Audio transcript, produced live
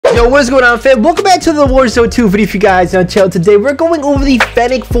Yo, what's going on, fam? Welcome back to the Warzone 2 video for you guys on channel. Today we're going over the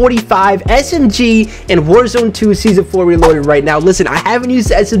FENNEC 45 SMG and Warzone 2 Season 4 Reloaded right now. Listen, I haven't used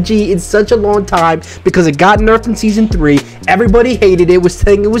the SMG in such a long time because it got nerfed in Season 3. Everybody hated it, was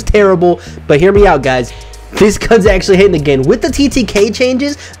saying it was terrible, but hear me out, guys. This gun's actually hitting again. With the TTK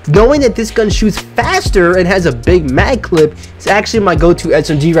changes, knowing that this gun shoots faster and has a big mag clip, it's actually my go-to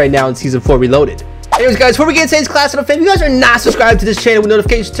SMG right now in Season 4 Reloaded. Anyways, guys, before we get into today's class, if you guys are not subscribed to this channel with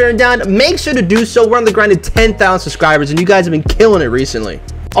notifications turned down, make sure to do so. We're on the grind to 10,000 subscribers, and you guys have been killing it recently.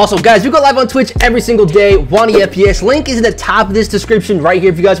 Also, guys, we go live on Twitch every single day, 1 FPS. Link is in the top of this description right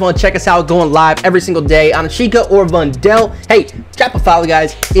here if you guys want to check us out going live every single day on 𝐁𝐔𝐒𝐒 or Vundell. Hey, drop a follow,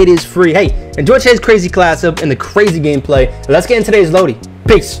 guys. It is free. Hey, enjoy today's crazy class up and the crazy gameplay. Let's get into today's loading.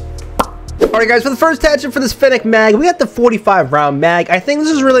 Peace. Alright, guys, for the first attachment for this FENNEC mag, we got the 45 round mag. I think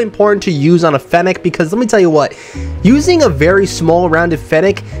this is really important to use on a FENNEC because let me tell you what, using a very small rounded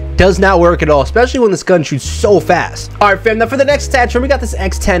FENNEC does not work at all, especially when this gun shoots so fast. Alright, fam, now for the next attachment, we got this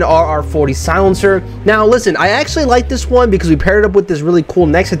X10RR40 silencer. Now, listen, I actually like this one because we paired it up with this really cool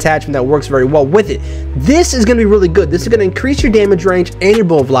next attachment that works very well with it. This is going to be really good. This is going to increase your damage range and your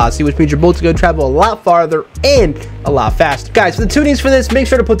bullet velocity, which means your bullets are going to travel a lot farther and a lot faster. Guys, for the tunings for this, make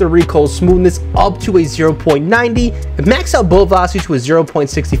sure to put the recoil smoothness up to a 0.90 and max out bullet velocity to a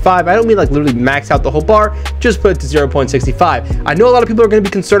 0.65. I don't mean like literally max out the whole bar, just put it to 0.65. I know a lot of people are going to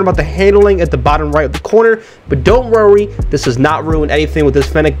be concerned about the handling at the bottom right of the corner, but don't worry, this does not ruin anything with this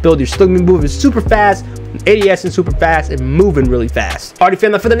FENNEC build. You're still going to be moving super fast, ADS and super fast, and moving really fast. Alrighty,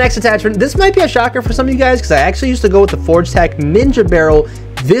 fam, now for the next attachment, this might be a shocker for some of you guys because I actually used to go with the Forge Tech Ninja barrel.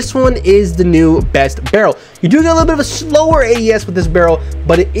 This one is the new best barrel. You do get a little bit of a slower ADS with this barrel,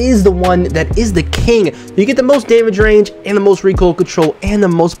 but it is the one that is the king. You get the most damage range and the most recoil control and the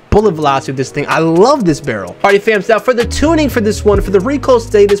most bullet velocity of this thing. I love this barrel. Alrighty, fams, now for the tuning for this one, for the recoil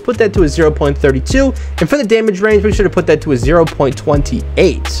status, put that to a 0.32, and for the damage range, make sure to put that to a 0.28.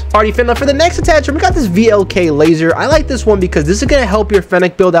 Alrighty, fam, now for the next attachment, we got this VLK laser. I like this one because this is going to help your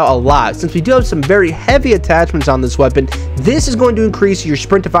FENNEC build out a lot. Since we do have some very heavy attachments on this weapon, this is going to increase your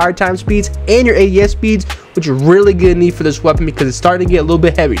sprint to fire time speeds and your ADS speeds, which you're really gonna need for this weapon because it's starting to get a little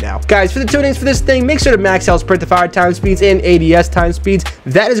bit heavy now. Guys, for the tunings for this thing, make sure to max out sprint to fire time speeds and ADS time speeds.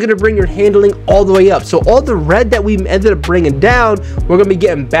 That is gonna bring your handling all the way up. So all the red that we ended up bringing down, we're gonna be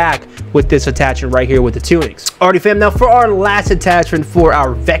getting back with this attachment right here with the tunings. Alrighty, fam, now for our last attachment for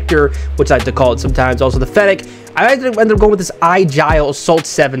our Vector, which I like to call it sometimes also the FENNEC, I ended up going with this 𝐈𝐍𝐐𝐒𝐈 Assault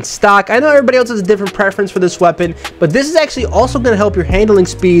 7 stock. I know everybody else has a different preference for this weapon, but this is actually also going to help your handling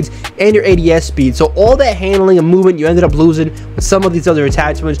speeds and your ADS speed. So all that handling and movement you ended up losing with some of these other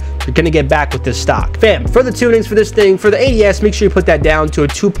attachments, you're going to get back with this stock. Fam, for the tunings for this thing, for the ADS, make sure you put that down to a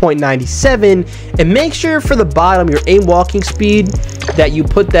 2.97, and make sure for the bottom, your aim walking speed, that you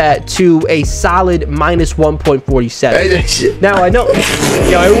put that to a solid minus 1.47. Now, I know,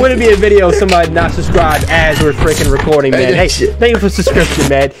 yo, it wouldn't be a video if somebody not subscribed as we're freaking recording, man. Hey, thank you for the subscription,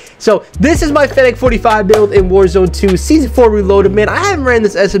 man. So this is my FENNEC 45 build in Warzone 2 Season 4 Reloaded, man. I haven't ran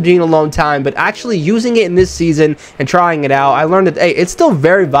this SMG in a long time, but actually using it in this season and trying it out, I learned that, hey, it's still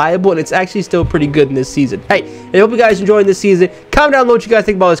very viable and it's actually still pretty good in this season. Hey, I hope you guys enjoying this season. Comment down below what you guys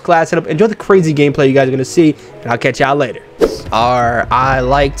think about this class setup. Enjoy the crazy gameplay you guys are going to see, and I'll catch y'all later. I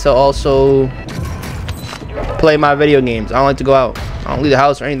like to also play my video games. I don't like to go out. I don't leave the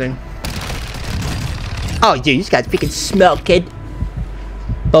house or anything. Oh, dude, you just got freaking smell, kid.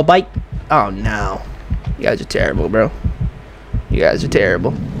 Little bite. Oh, no. You guys are terrible, bro. You guys are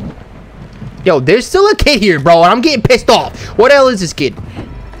terrible. Yo, there's still a kid here, bro, and I'm getting pissed off. What the hell is this kid?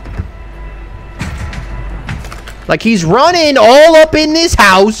 Like, he's running all up in this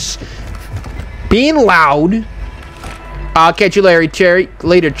house, being loud. I'll catch you later, Cherry.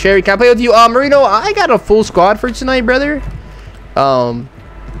 Cherry. Can I play with you? Marino, I got a full squad for tonight, brother.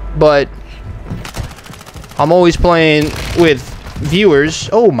 But I'm always playing with viewers.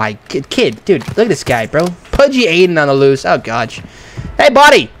 Oh my kid, dude, look at this guy, bro. Pudgy Aiden on the loose. Oh gosh. Hey,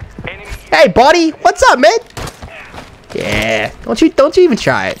 buddy. Hey, buddy. What's up, man? Yeah. Don't you even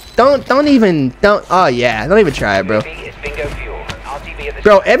try it. Don't even try it, bro.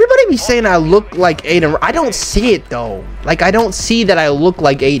 Bro, everybody be saying I look like Aiden. I don't see it though. Like, I don't see that I look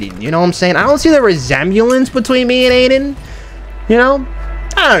like Aiden. You know what I'm saying? I don't see the resemblance between me and Aiden. You know?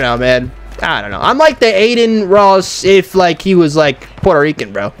 I don't know, man. I don't know. I'm like the Aiden Ross if, like, he was, like, Puerto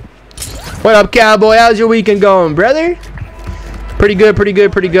Rican, bro. What up, cowboy? How's your weekend going, brother? Pretty good, pretty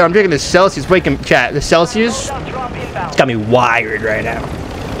good, pretty good. I'm drinking the Celsius. Wait, chat. The Celsius? It's got me wired right now.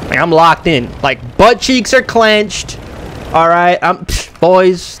 Like, I'm locked in. Like, butt cheeks are clenched. All right. I'm,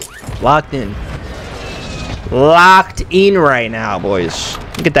 boys, locked in. locked in right now, boys.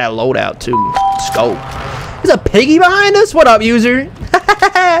 Look at that loadout too. Let's go. There's a piggy behind us. What up, user?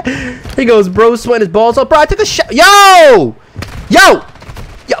 He goes, bro, sweating his balls up. Bro, I took a shot. Yo,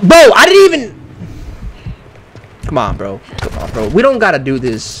 bro, I didn't even. Come on, bro. Come on, bro. We don't gotta do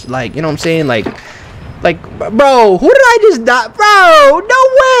this. Like, you know what I'm saying? Like, bro, who did I just not? Bro,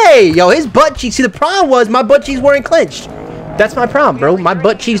 no way. Yo, his butt cheeks. See, the problem was my butt cheeks weren't clenched. That's my problem, bro. My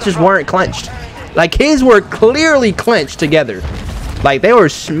butt cheeks just weren't clenched. Like, his were clearly clenched together. Like, they were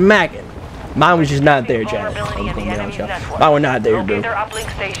smacking. Mine was just not there, Chad. Mine were not there, bro.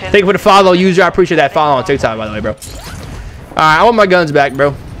 Thank you for the follow, user. I appreciate that follow on TikTok, by the way, bro. Alright, I want my guns back,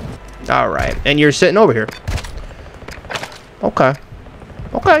 bro. Alright. And you're sitting over here. Okay.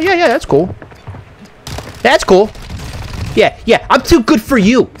 Okay, yeah, that's cool. That's cool. Yeah, I'm too good for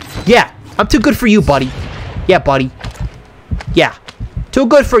you. Yeah, I'm too good for you, buddy. Yeah, buddy. Yeah. Too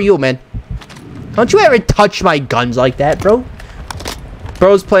good for you, man. Don't you ever touch my guns like that, bro?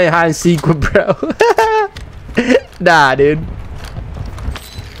 Bro's playing hide and seek with bro. Nah, dude.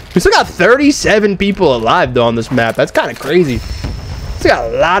 We still got 37 people alive, though, on this map. That's kind of crazy. Still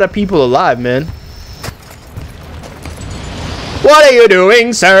got a lot of people alive, man. What are you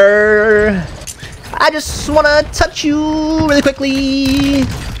doing, sir? I just want to touch you really quickly.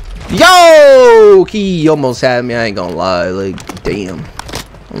 Yo! He almost had me. I ain't gonna lie. Like, damn.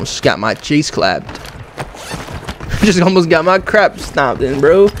 Almost got my cheeks clapped. Just almost got my crap stomped in,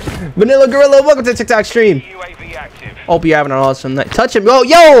 bro. Vanilla Gorilla, welcome to the TikTok stream. Hope you're having an awesome night. Touch him. Oh,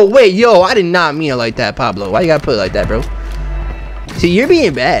 yo, wait, yo. I did not mean it like that, Pablo. Why you gotta put it like that, bro? See, you're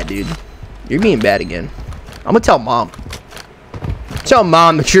being bad, dude. You're being bad again. I'm gonna tell mom. Tell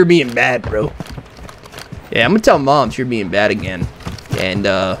mom that you're being bad, bro. Yeah, I'm gonna tell mom that you're being bad again. And,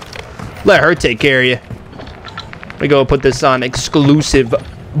 let her take care of you. Let me go put this on exclusive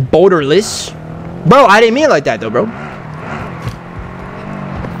borderless. Bro, I didn't mean it like that, though, bro.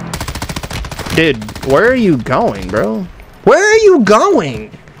 Dude, where are you going, bro? Where are you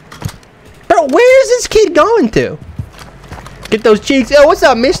going? Bro, where is this kid going to? Get those cheeks. Yo, what's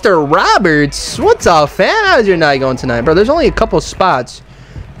up, Mr. Roberts? What's up, fam? How's your night going tonight, bro? There's only a couple spots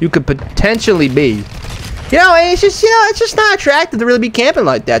you could potentially be. You know, it's just, it's just not attractive to really be camping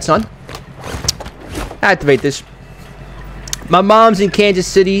like that, son. Activate this. My mom's in Kansas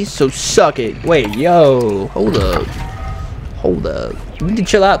City, so suck it. Wait, yo. Hold up. Hold up. You need to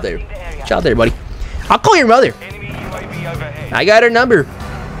chill out there. Chill out there, buddy. I'll call your mother. I got her number.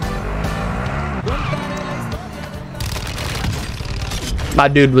 My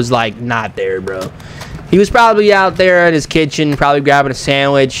dude was like not there, bro. He was probably out there in his kitchen, probably grabbing a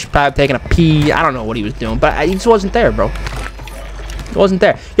sandwich, probably taking a pee. I don't know what he was doing, but he just wasn't there, bro. He wasn't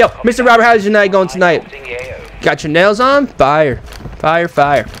there. Yo, Mr. Robert, how's your night going tonight? Got your nails on? Fire. Fire,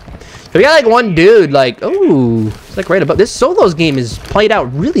 fire. So we got like one dude, like, ooh, it's like right above. This solos game is played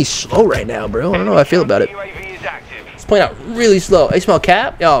out really slow right now, bro. I don't know how I feel about it. It's playing out really slow. Hey, smell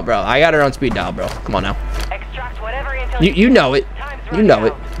cap? Yo, bro, I got her on speed dial, bro. Come on now. You know it. You know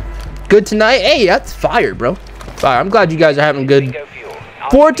it. Good tonight? Hey, that's fire, bro. Fire. I'm glad you guys are having good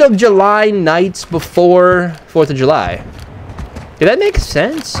 4th of July nights before 4th of July. Did that make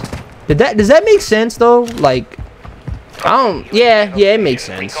sense? Does that make sense though? Like, I don't. Yeah, it makes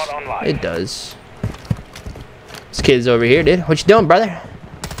sense. It does. This kid's over here, dude. What you doing, brother?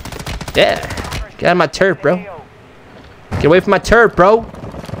 Yeah. Get out of my turf, bro. Get away from my turf, bro.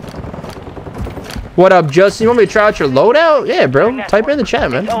 What up, Justin? You want me to try out your loadout? Yeah, bro. Type it in the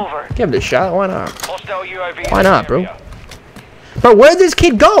chat, man. Give it a shot. Why not? Why not, bro? Bro, where'd this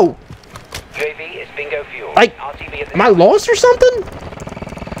kid go? Like, am I lost or something?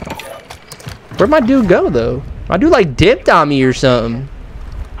 Where'd my dude go, though? My dude, like, dipped on me or something.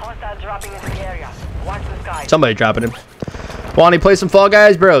 Somebody dropping him. Want to play some Fall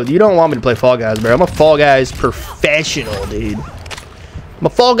Guys? Bro, you don't want me to play Fall Guys, bro. I'm a Fall Guys professional, dude. I'm a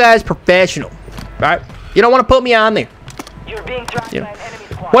Fall Guys professional. Alright? You don't want to put me on there. You know.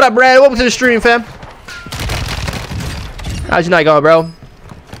 What up, Brad? Welcome to the stream, fam. How's your night going, bro?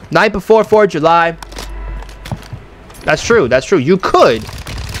 Night before 4th of July. That's true. That's true. You could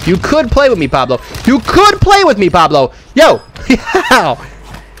play with me, Pablo. You could play with me, Pablo. Yo. Enemy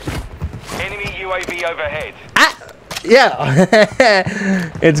UAV overhead.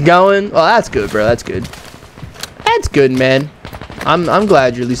 Yeah. It's going. Well, that's good, bro. That's good. That's good, man. I'm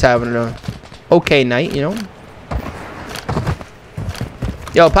glad you're at least having an okay night, you know.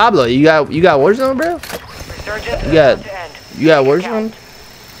 Yo, Pablo, you got Warzone, bro? You got Warzone?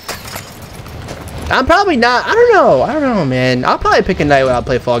 I'm probably not. I don't know, man. I'll probably pick a night where I'll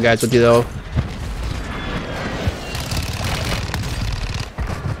play Fall Guys with you, though.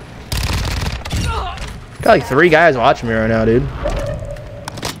 Got like 3 guys watching me right now, dude.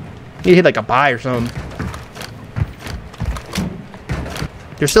 You hit like a buy or something.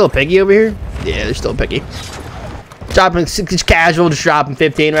 There's still a piggy over here? Yeah, there's still a piggy. Dropping just casual, just dropping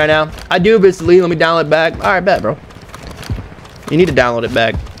 15 right now. I do, but it's the lead. Let me download it back. All right, bet, bro. You need to download it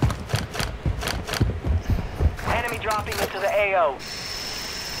back. Enemy dropping into the AO.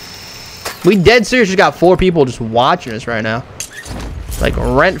 We dead serious just got 4 people just watching us right now. Like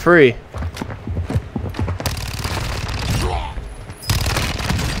rent free.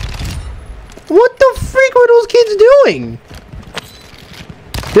 What the freak were those kids doing?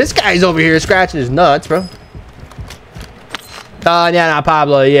 This guy's over here scratching his nuts, bro. Yeah, nah,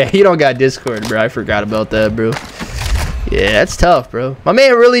 Pablo. Yeah, you don't got Discord, bro. I forgot about that, bro. Yeah, that's tough, bro. My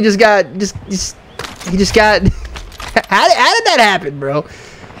man really just got, he just got, how did that happen, bro?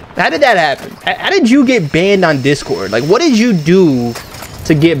 How did that happen? How did you get banned on Discord? Like, what did you do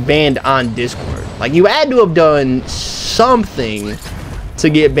to get banned on Discord? Like, you had to have done something to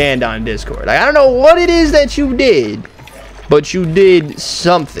get banned on Discord. Like, I don't know what it is that you did, but you did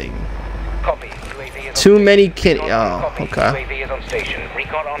something. Copy. UAV is Too on many station. kid. Oh, Copy. okay. UAV is on station.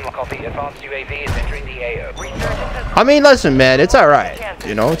 Recon on copy. Advanced UAV is entering the AO. I mean, listen, man, it's all right.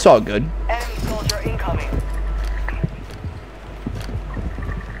 You know, it's all good. Enemy soldier incoming.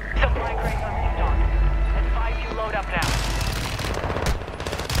 Supply crate on restock. Let's 5U load up now.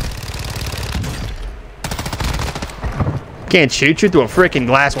 Can't shoot you through a freaking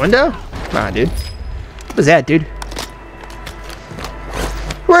glass window? Come on, dude. What was that, dude?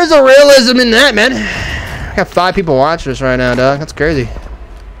 Where's the realism in that, man? I got 5 people watching us right now, dog. That's crazy.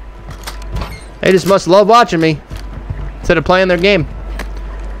 They just must love watching me instead of playing their game.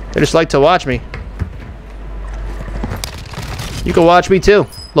 They just like to watch me. You can watch me too,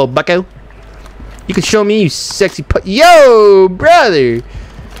 little bucko. You can show me, you sexy Yo, brother!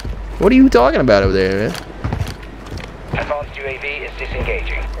 What are you talking about over there, man? Advanced UAV is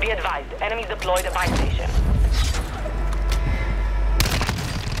disengaging. Be advised, enemy deployed a buy station.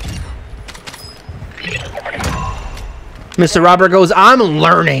 Mr. Robert goes, I'm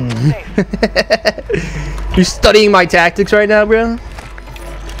learning. You studying my tactics right now, bro?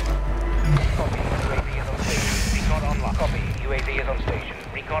 Copy. UAV is on station. Recon online. Copy. UAV is on station.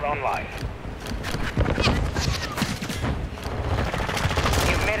 Recon online.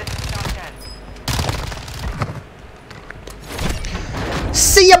 You've made it to the top 10.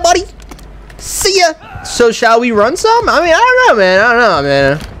 See ya, buddy. See ya. So shall we run some? I mean, I don't know, man. I don't know,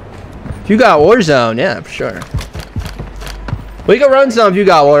 man. If you got Warzone, yeah, for sure. We can run some if you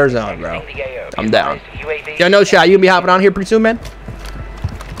got Warzone, bro. I'm down. Yo, no shot. You gonna be hopping on here pretty soon, man?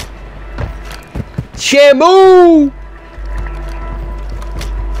 Shamu!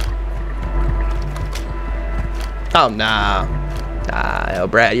 Oh, nah. Nah, yo,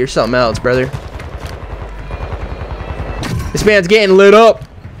 Brad, you're something else, brother. This man's getting lit up.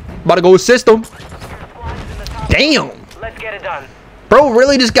 About to go system. Damn. Let's get it done. Bro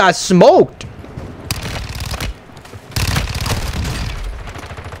really just got smoked.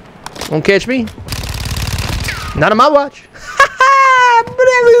 Won't catch me. Not on my watch.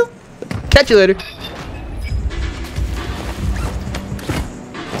 Catch you later.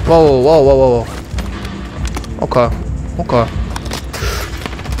 Whoa, whoa, whoa, whoa, whoa. Okay. Okay.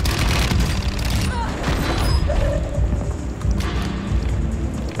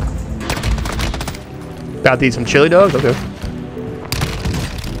 About to eat some chili dogs? Okay.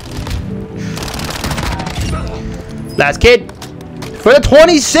 Last kid. For the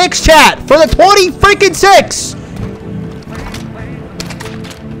 26, chat. For the 20 freaking 6.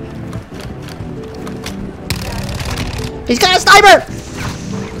 He's got a sniper.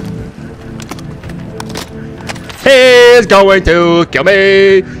 He's going to kill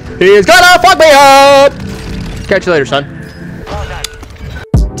me. He's gonna fuck me up. Catch you later, son.